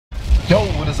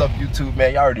up, YouTube,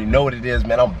 man? Y'all already know what it is,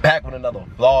 man. I'm back with another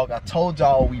vlog. I told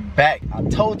y'all we back. I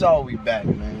told y'all we back,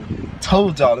 man.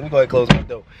 Told y'all. Let me go ahead and close my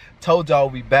door. Told y'all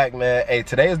we back, man. Hey,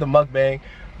 today is the mukbang.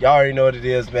 Y'all already know what it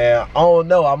is, man. I don't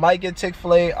know. I might get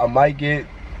Chick-Fil-A. I might get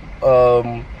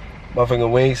motherfucking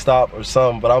Wingstop or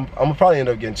something, but I'm gonna probably end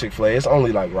up getting Chick-Fil-A. It's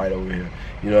only like right over here.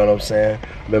 You know what I'm saying?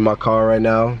 I'm in my car right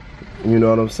now. You know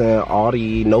what I'm saying?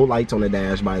 No lights on the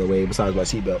dash, by the way, besides my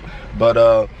seatbelt.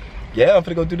 But yeah, I'm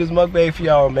finna go do this mukbang for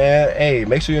y'all, man. Hey,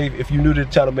 make sure if you're new to the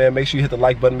channel, man, make sure you hit the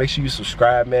like button. Make sure you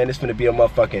subscribe, man. It's finna be a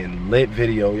motherfucking lit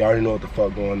video. Y'all already know what the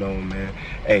fuck going on, man.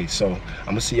 Hey, so I'm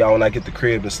gonna see y'all when I get the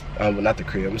crib. Not the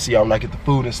crib. I'm gonna see y'all when I get the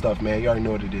food and stuff, man. You already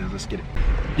know what it is. Let's get it.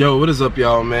 Yo, what is up,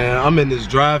 y'all, man? I'm in this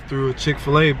drive-thru at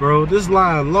Chick-Fil-A, bro. This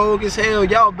line long as hell.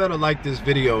 Y'all better like this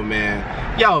video,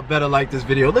 man. Y'all better like this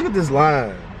video. Look at this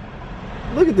line.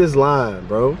 Look at this line,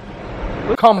 bro.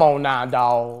 Come on now,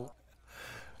 dog.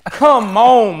 Come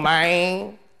on,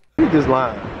 man. Look at this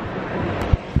line.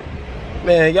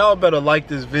 Man, y'all better like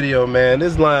this video, man.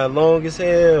 This line long as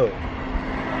hell.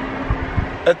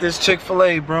 At this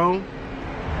Chick-Fil-A, bro.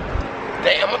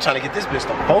 Damn, I'm trying to get this bitch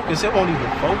to focus. It won't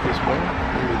even focus, bro.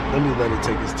 Let me let it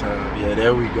take its time. Yeah,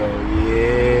 there we go.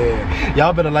 Yeah.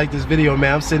 Y'all better like this video,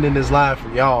 man. I'm sitting in this line for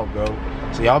y'all, bro.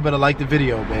 So y'all better like the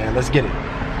video, man. Let's get it.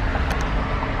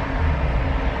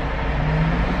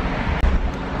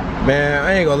 Man,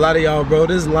 I ain't gonna lie to y'all, bro.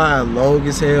 This line long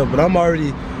as hell,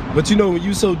 but you know when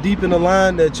you so deep in the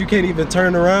line that you can't even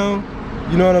turn around,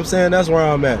 you know what I'm saying? That's where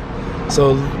I'm at.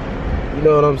 So, you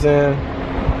know what I'm saying?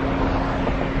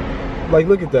 Like,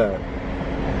 look at that.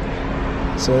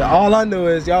 So all I know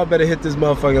is y'all better hit this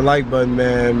motherfucking like button,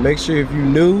 man. Make sure if you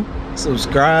new,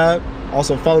 subscribe.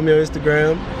 Also follow me on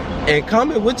Instagram. And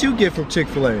comment what you get from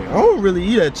Chick-Fil-A. I don't really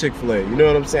eat at Chick-Fil-A, you know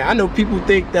what I'm saying? I know people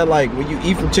think that like when you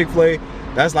eat from Chick-Fil-A,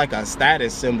 that's like a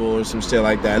status symbol or some shit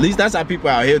like that. At least that's how people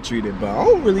out here treat it, but I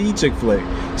don't really eat Chick-Fil-A.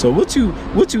 So what you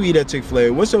eat at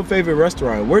Chick-Fil-A? What's your favorite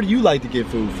restaurant? Where do you like to get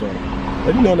food from?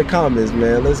 Let me know in the comments,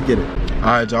 man. Let's get it. All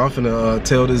right, y'all, I'm finna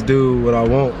tell this dude what I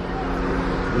want.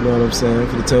 You know what I'm saying? I'm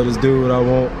finna tell this dude what I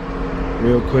want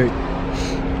real quick.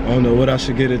 I don't know what I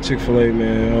should get at Chick-Fil-A,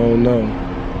 man. I don't know.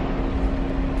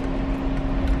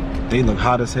 They look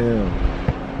hot as hell.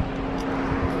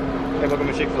 Hey, welcome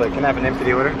to Chick-Fil-A. Can I have an name for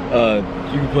the order?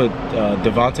 You can put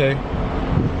Devontae.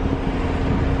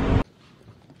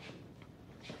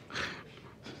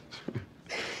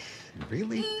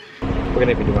 Really? What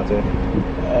name for Devontae?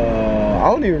 I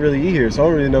don't even really eat here, so I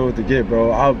don't really know what to get,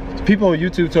 bro. People on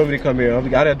YouTube told me to come here. I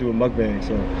gotta do a mukbang,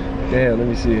 so damn. Let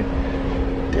me see.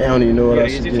 Damn, I don't even know what I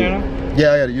should get. Channel?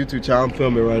 Yeah, I got a YouTube channel. I'm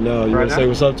filming right now. You wanna say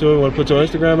what's up to it? Wanna put your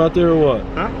Instagram out there or what?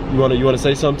 Huh? You wanna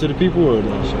say something to the people or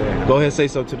no? Sure. Go ahead and say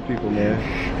something to the people, man.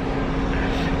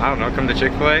 I don't know, come to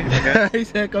Chick-Fil-A? Okay. He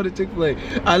said come to Chick-Fil-A.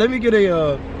 Alright, let me get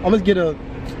I'm gonna get a,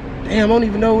 damn, I don't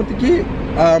even know what to get.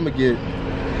 I'm gonna get,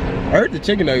 I heard the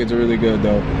chicken nuggets are really good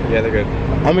though. Yeah, they're good.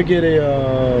 I'm gonna get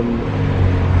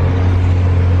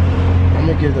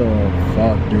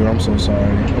fuck, dude, I'm so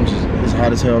sorry. It's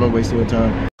hot as hell, don't waste your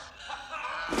time.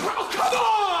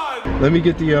 Let me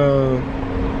get the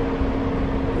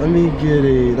let me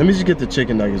just get the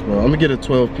chicken nuggets, bro. I'm gonna get a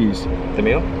 12 piece. The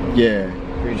meal? Yeah.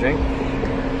 Free drink?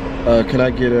 Can I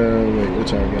get wait, what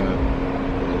y'all got?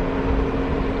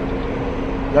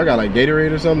 Y'all got like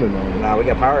Gatorade or something? No? Nah, we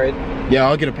got Powerade. Yeah,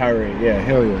 I'll get a Powerade. Yeah,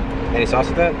 hell yeah. Any sauce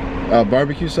with that?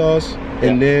 Barbecue sauce. Yeah.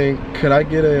 And then can I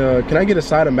get a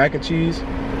side of mac and cheese?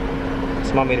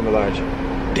 Small, medium, or large?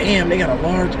 Damn, they got a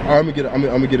large. Oh, I'm gonna get a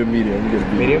medium. I'm gonna get a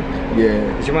medium. Medium?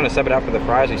 Yeah. Did you want to sub it out for the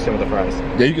fries, or you still with the fries?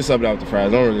 Yeah, you can sub it out with the fries.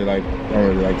 I don't really like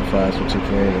the fries from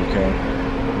Chick-Fil-A. Okay.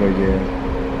 But yeah,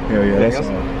 hell yeah, that's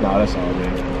all. Nah, that's all,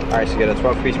 man. All right, so you get a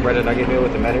 12-piece breaded nugget meal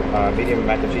with the medium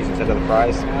mac and cheese instead of the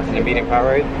fries, and a medium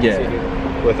Powerade. Yeah.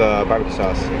 With barbecue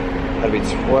sauce. That'd be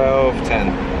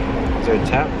 12.10. Is there a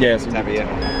tap? Yeah, it's tap it, yeah.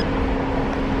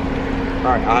 All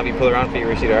right, I'll have you pull around for your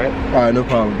receipt. All right. All right, no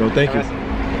problem, bro. Thank you.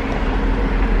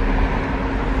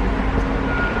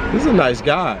 He's a nice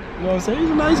guy. You know what I'm saying? He's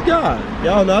a nice guy.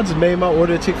 Y'all know I just made my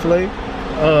order at Chick-Fil-A.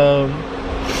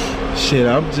 Shit,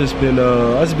 I've just been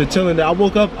chilling there. I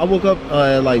woke up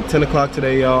at like 10 o'clock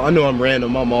today, y'all. I know I'm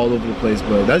random, I'm all over the place,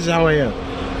 but that's just how I am.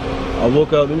 I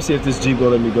woke up, let me see if this Jeep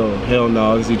gonna let me go. Hell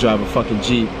no, because he drive a fucking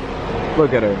Jeep.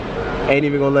 Look at her. Ain't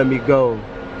even gonna let me go.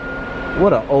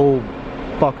 What an old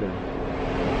fucker.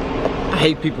 I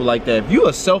hate people like that. If you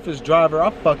a selfish driver, I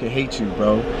fucking hate you,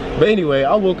 bro. But anyway,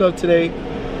 I woke up today.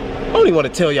 I don't even want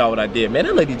to tell y'all what I did, man.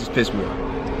 That lady just pissed me off.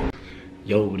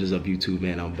 Yo, what is up, YouTube,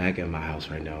 man? I'm back at my house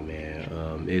right now,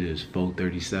 man. It is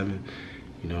 4:37.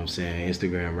 You know what I'm saying?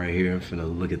 Instagram right here. I'm finna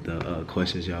look at the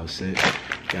questions y'all sent.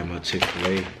 Got my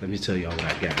Chick-Fil-A. Let me tell y'all what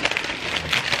I got.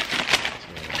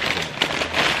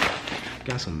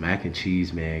 Got some mac and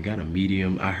cheese, man. Got a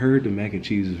medium. I heard the mac and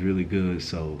cheese is really good,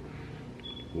 so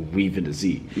we finna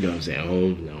see. You know what I'm saying? I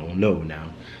don't know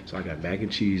now. So I got mac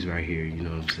and cheese right here. You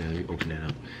know what I'm saying? Let me open that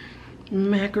up.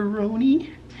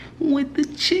 Macaroni with the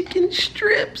chicken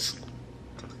strips.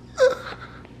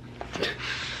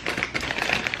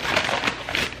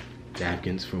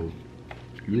 Napkins from,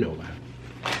 you know why.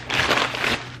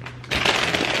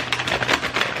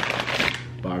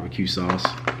 Barbecue sauce,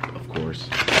 of course.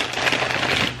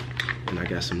 And I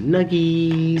got some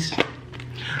nuggies. You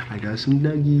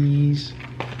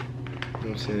know what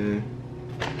I'm saying?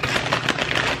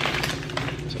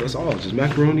 So that's all, just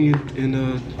macaroni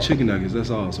and chicken nuggets, that's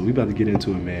all. So we about to get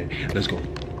into it, man. Let's go.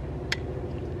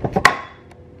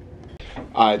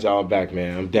 All right, y'all, I'm back,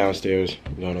 man. I'm downstairs,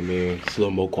 you know what I mean? It's a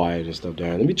little more quiet and stuff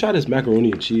down. Let me try this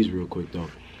macaroni and cheese real quick, though.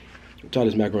 Try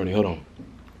this macaroni, hold on.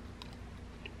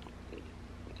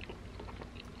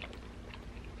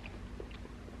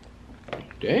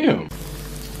 Damn.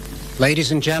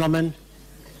 Ladies and gentlemen,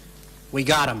 we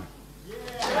got him.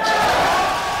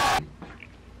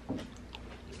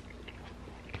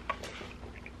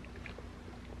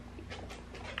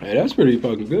 Hey, that's pretty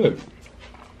fucking good.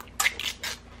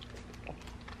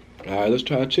 All right, let's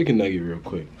try a chicken nugget real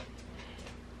quick.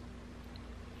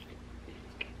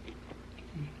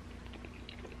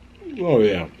 Oh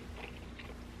yeah.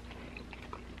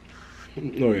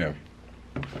 Oh yeah.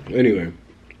 Anyway.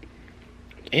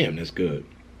 Damn, that's good.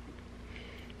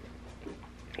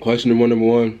 Question number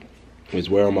one is,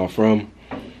 where am I from?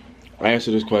 I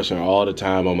answer this question all the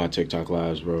time on my TikTok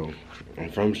lives, bro. I'm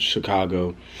from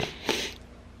Chicago.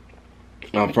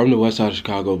 I'm from the west side of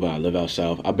Chicago, but I live out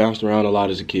south. I bounced around a lot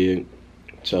as a kid,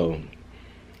 so,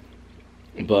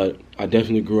 but I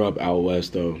definitely grew up out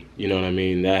west, though. You know what I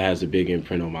mean? That has a big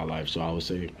imprint on my life, so I would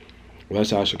say west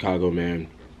side of Chicago, man.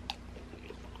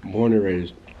 Born and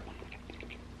raised.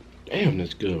 Damn,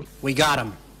 that's good. We got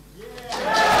him.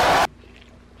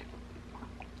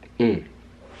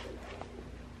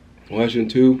 Question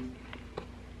two.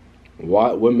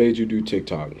 What made you do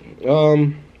TikTok?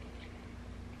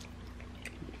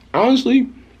 Honestly,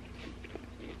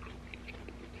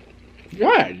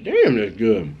 god damn, that's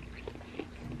good.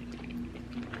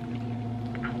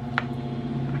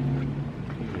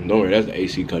 Don't worry, that's the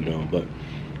AC cutting on, but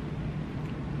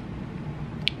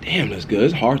damn, that's good.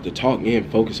 It's hard to talk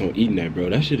and focus on eating that, bro.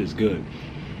 That shit is good.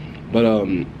 But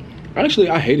actually,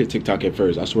 I hated TikTok at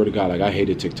first. I swear to God, like, I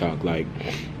hated TikTok. Like,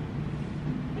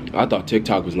 I thought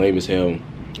TikTok was lame as hell.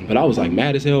 But I was like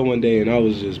mad as hell one day, and I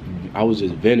was just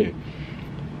venting.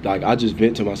 Like, I just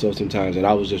vent to myself sometimes, and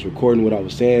I was just recording what I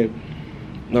was saying.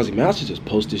 And I was like, man, I should just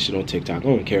post this shit on TikTok. I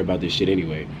don't care about this shit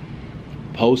anyway.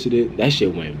 Posted it. That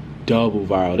shit went double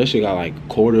viral. That shit got like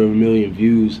 250,000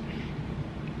 views.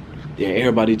 Yeah,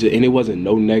 everybody just, and it wasn't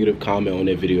no negative comment on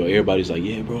that video. Everybody's like,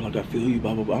 yeah, bro, like, I feel you,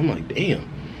 blah, blah, blah. I'm like, damn.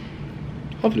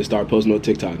 I'm gonna start posting on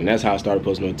TikTok. And that's how I started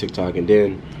posting on TikTok. And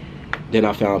then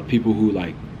I found people who,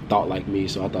 like, thought like me.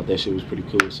 So I thought that shit was pretty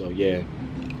cool. So, yeah.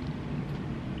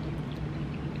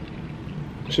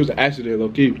 This was an accident,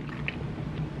 low-key.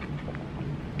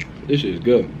 This shit is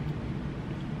good.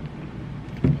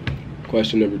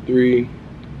 Question number three.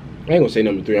 I ain't gonna say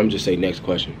number three. I'm just say next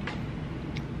question.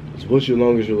 What's your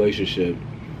longest relationship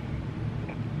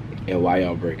and why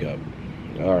y'all break up?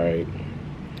 All right.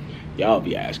 Y'all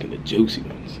be asking the juicy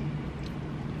ones.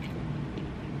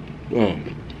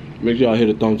 Make sure y'all hit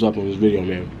a thumbs up on this video,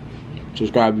 man.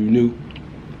 Subscribe if you're new.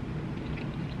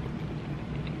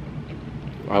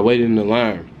 I waited in the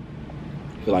line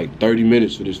for like 30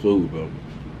 minutes for this food, bro.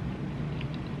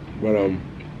 But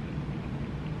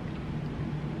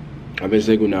I've been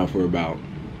single now for about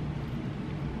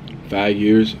 5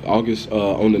 years. August,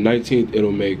 on the 19th,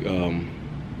 it'll make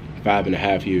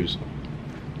 5.5 years.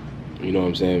 You know what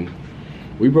I'm saying?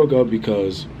 We broke up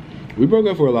because we broke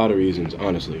up for a lot of reasons,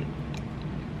 honestly.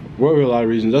 For a lot of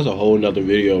reasons. That's a whole nother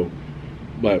video.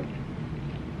 But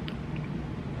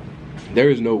there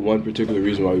is no one particular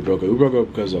reason why we broke up. We broke up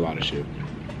because of a lot of shit.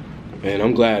 And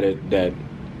I'm glad that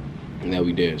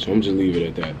we did. So I'm just leave it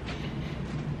at that.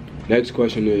 Next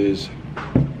question is,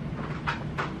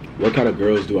 what kind of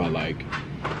girls do I like?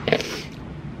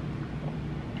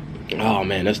 Oh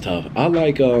man, that's tough. I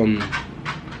like I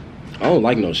don't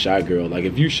like no shy girl. Like,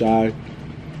 if you shy,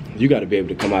 you got to be able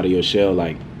to come out of your shell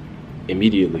like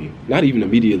immediately. Not even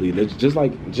immediately. Just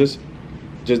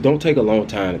don't take a long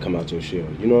time to come out your shell.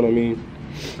 You know what I mean?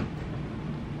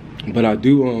 But I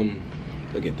do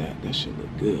look at that. That shit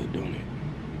look good, don't it?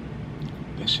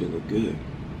 That shit look good.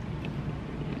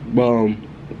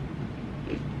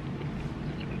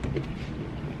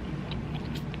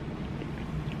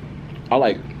 I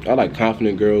like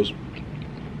confident girls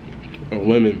or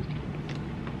women.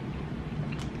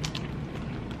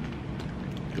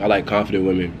 I like confident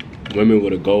women. Women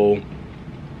with a goal,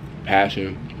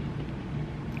 passion.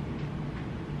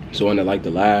 Someone that like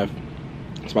to laugh.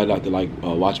 Somebody like to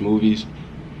watch movies.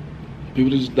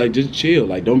 People just chill.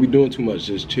 Like, don't be doing too much.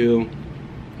 Just chill.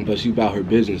 But she about her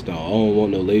business though. I don't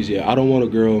want no lazy. I don't want a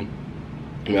girl.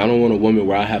 I mean, I don't want a woman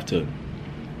where I have to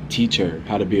teach her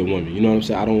how to be a woman. You know what I'm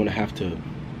saying? I don't want to have to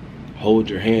hold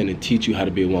your hand and teach you how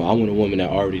to be a woman. I want a woman that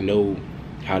already know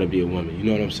how to be a woman. You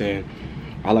know what I'm saying?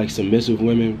 I like submissive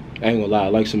women. I ain't gonna lie, I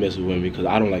like submissive women because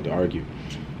I don't like to argue.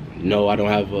 No, I don't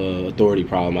have a authority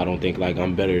problem. I don't think like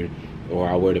I'm better or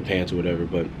I wear the pants or whatever,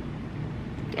 but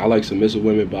I like submissive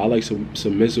women, but I like some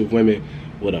submissive women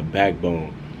with a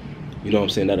backbone. You know what I'm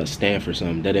saying? That'll stand for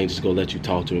something. That ain't just gonna let you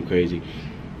talk to them crazy.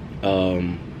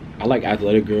 I like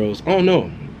athletic girls. I don't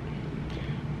know.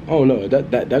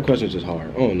 That question's just hard.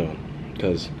 I don't know.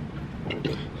 Cause I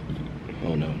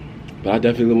don't know. But I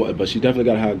definitely want, but she definitely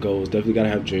gotta have goals, definitely gotta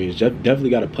have dreams, definitely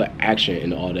gotta put action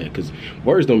into all that. Cause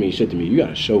words don't mean shit to me. You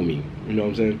gotta show me. You know what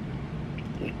I'm saying?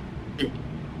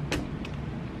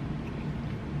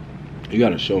 You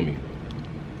gotta show me.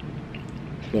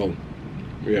 So,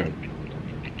 yeah.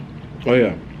 Oh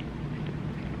yeah.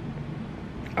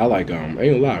 I like I ain't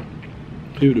gonna lie.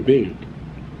 People to be.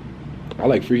 I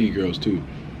like freaky girls too.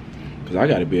 Cause I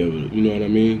gotta be able to, you know what I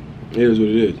mean? It is what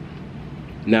it is.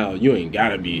 Now, you ain't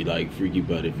gotta be like freaky,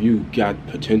 but if you got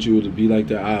potential to be like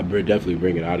that, I'll definitely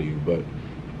bring it out of you. But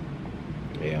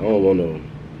yeah, I don't want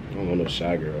no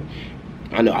shy girl.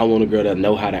 I want a girl that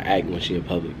know how to act when she in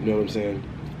public. You know what I'm saying?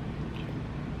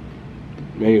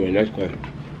 Anyway, next question.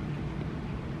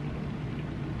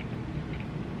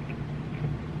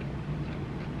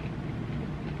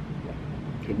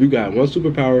 If you got one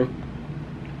superpower,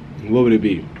 what would it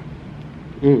be?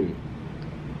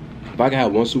 If I could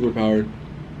have one superpower,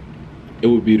 it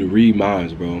would be to read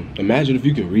minds, bro. Imagine if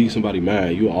you can read somebody's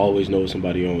mind. You'll always know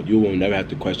somebody on. You won't never have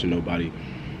to question nobody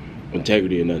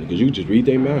integrity or nothing, because you can just read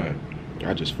their mind.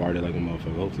 I just farted like a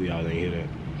motherfucker. Hopefully y'all didn't hear that.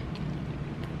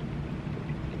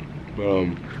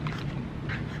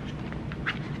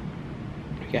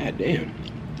 God damn.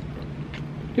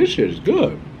 This shit is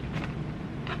good.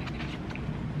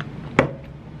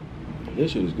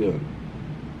 This shit is good.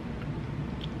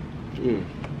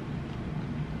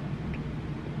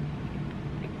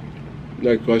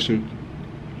 Next question.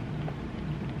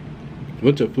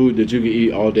 What's a food that you can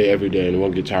eat all day, every day, and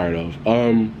won't get tired of?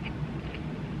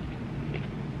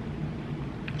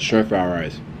 Shrimp fried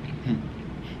rice.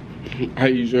 I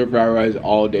eat shrimp fried rice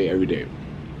all day, every day.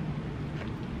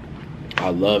 I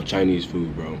love Chinese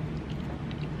food, bro.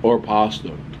 Or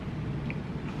pasta.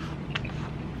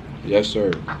 Yes,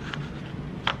 sir.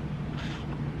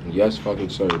 Yes, fucking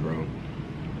sir, bro.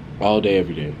 All day,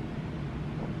 every day.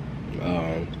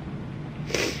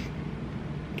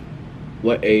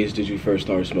 What age did you first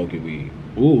start smoking weed?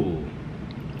 Ooh.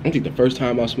 I think the first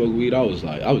time I smoked weed, I was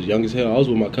young as hell. I was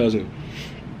with my cousin.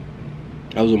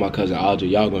 Alja.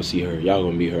 Y'all gonna see her. Y'all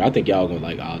gonna meet her. I think y'all gonna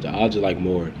like Alja. Alja like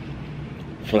more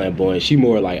flamboyant. She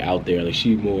more like out there. Like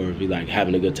she more be like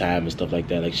having a good time and stuff like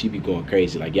that. Like she be going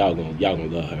crazy. Like y'all gonna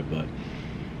love her. But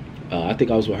I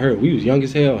think I was with her. We was young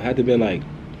as hell. Had to been like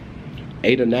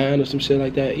 8 or 9 or some shit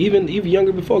like that. Even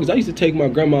younger before, because I used to take my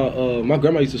grandma. My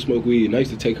grandma used to smoke weed, and I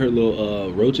used to take her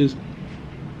little roaches,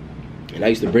 and I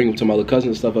used to bring them to my little cousin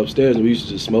and stuff upstairs, and we used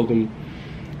to just smoke them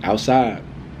outside.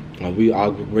 I'll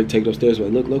take it upstairs,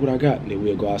 like, look what I got, and then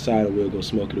we'll go outside and we'll go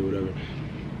smoke it or whatever. You know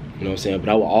what I'm saying? But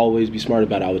I would always be smart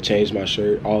about it. I would change my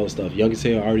shirt, all the stuff. Young as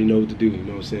hell, I already know what to do. You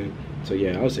know what I'm saying? So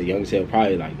yeah, I would say young as hell,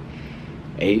 probably like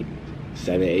 8,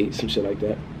 7, 8, some shit like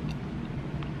that.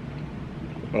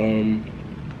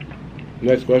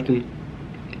 Next question.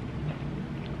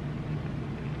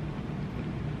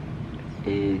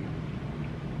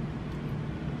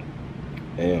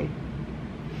 Damn.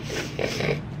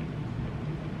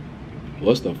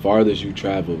 What's the farthest you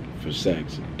traveled for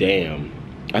sex? Damn.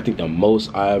 I think the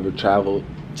most I ever traveled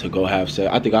to go have sex,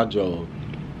 I think I drove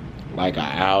like an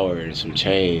hour and some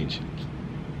change.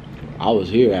 I was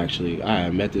here actually. I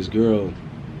had met this girl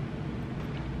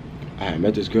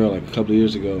like a couple of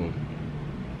years ago.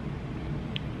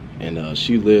 And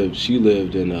she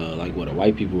lived in like where the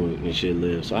white people and shit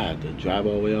live. So I had to drive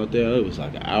all the way out there. It was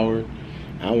like an hour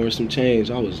and some change.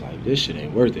 I was like, this shit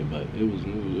ain't worth it, but it was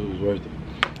worth it.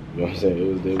 You know what I'm saying? It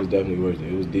was definitely worth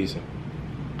it. It was decent.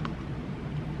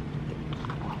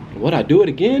 Would I do it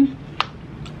again?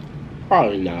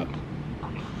 Probably not.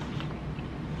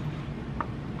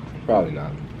 Probably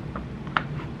not.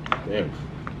 Damn.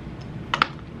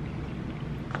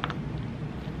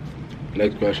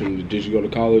 Next question, did you go to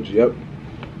college? Yep.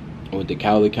 I went to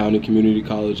Cowley County Community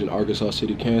College in Arkansas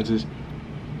City, Kansas.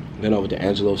 Then I went to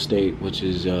Angelo State, which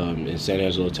is in San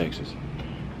Angelo, Texas.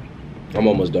 I'm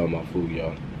almost done with my food,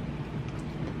 y'all.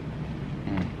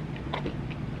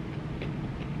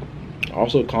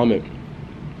 Also comment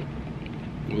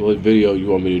what video you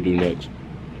want me to do next.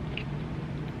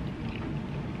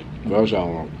 What else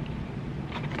y'all want?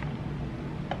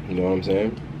 You know what I'm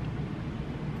saying?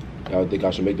 Y'all think I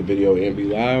should make the video and be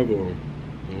live, or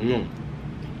I don't know.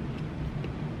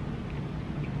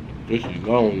 This is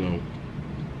gone though.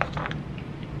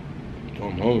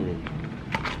 I'm hungry.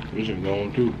 This is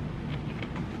gone too.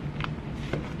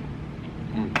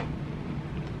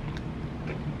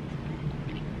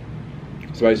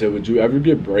 Somebody said, would you ever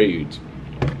get braids?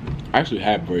 I actually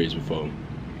had braids before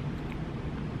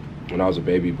when I was a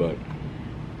baby, but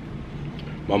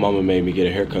my mama made me get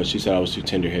a haircut. She said I was too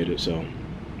tender-headed, so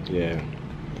yeah.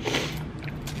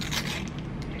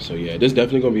 So yeah, this is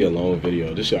definitely gonna be a long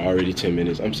video. This shit already 10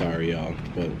 minutes. I'm sorry, y'all,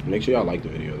 but make sure y'all like the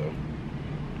video though.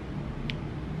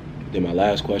 Then my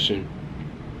last question.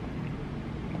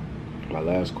 Let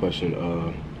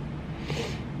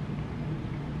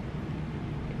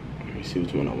me see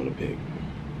which one I want to pick.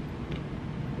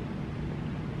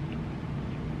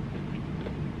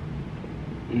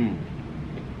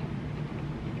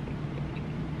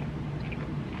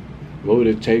 What would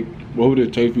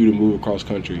it take for you to move across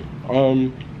country?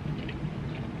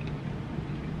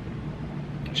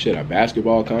 Shit, a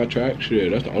basketball contract?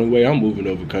 Shit, that's the only way I'm moving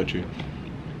over country.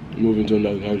 Moving to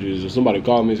another country is if somebody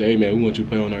called me and say, hey man, we want you to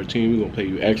play on our team, we're gonna pay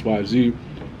you X, Y, Z.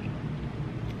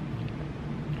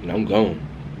 And I'm gone.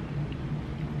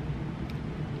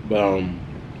 But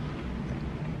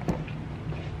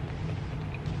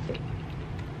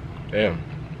damn.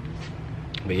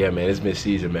 But yeah, man, it's been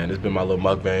Caesar, man. It's been my little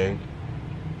mukbang.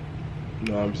 You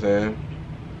know what I'm saying?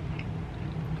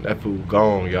 That food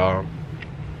gone, y'all.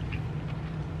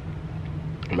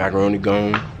 Macaroni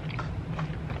gone.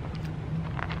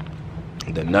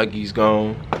 The nuggies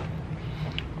gone.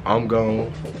 I'm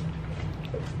gone.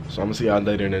 So I'm gonna see y'all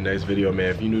later in the next video,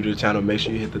 man. If you're new to the channel, make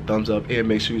sure you hit the thumbs up and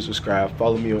make sure you subscribe.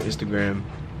 Follow me on Instagram.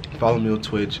 Follow me on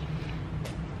Twitch.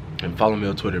 And follow me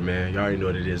on Twitter, man. Y'all already know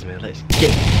what it is, man. Let's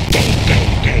get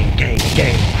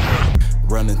gang.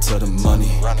 Running to the money,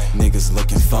 niggas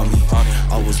looking for me.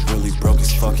 I was really broke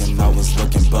as fuck and I was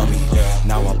looking bummy.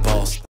 Now I boss.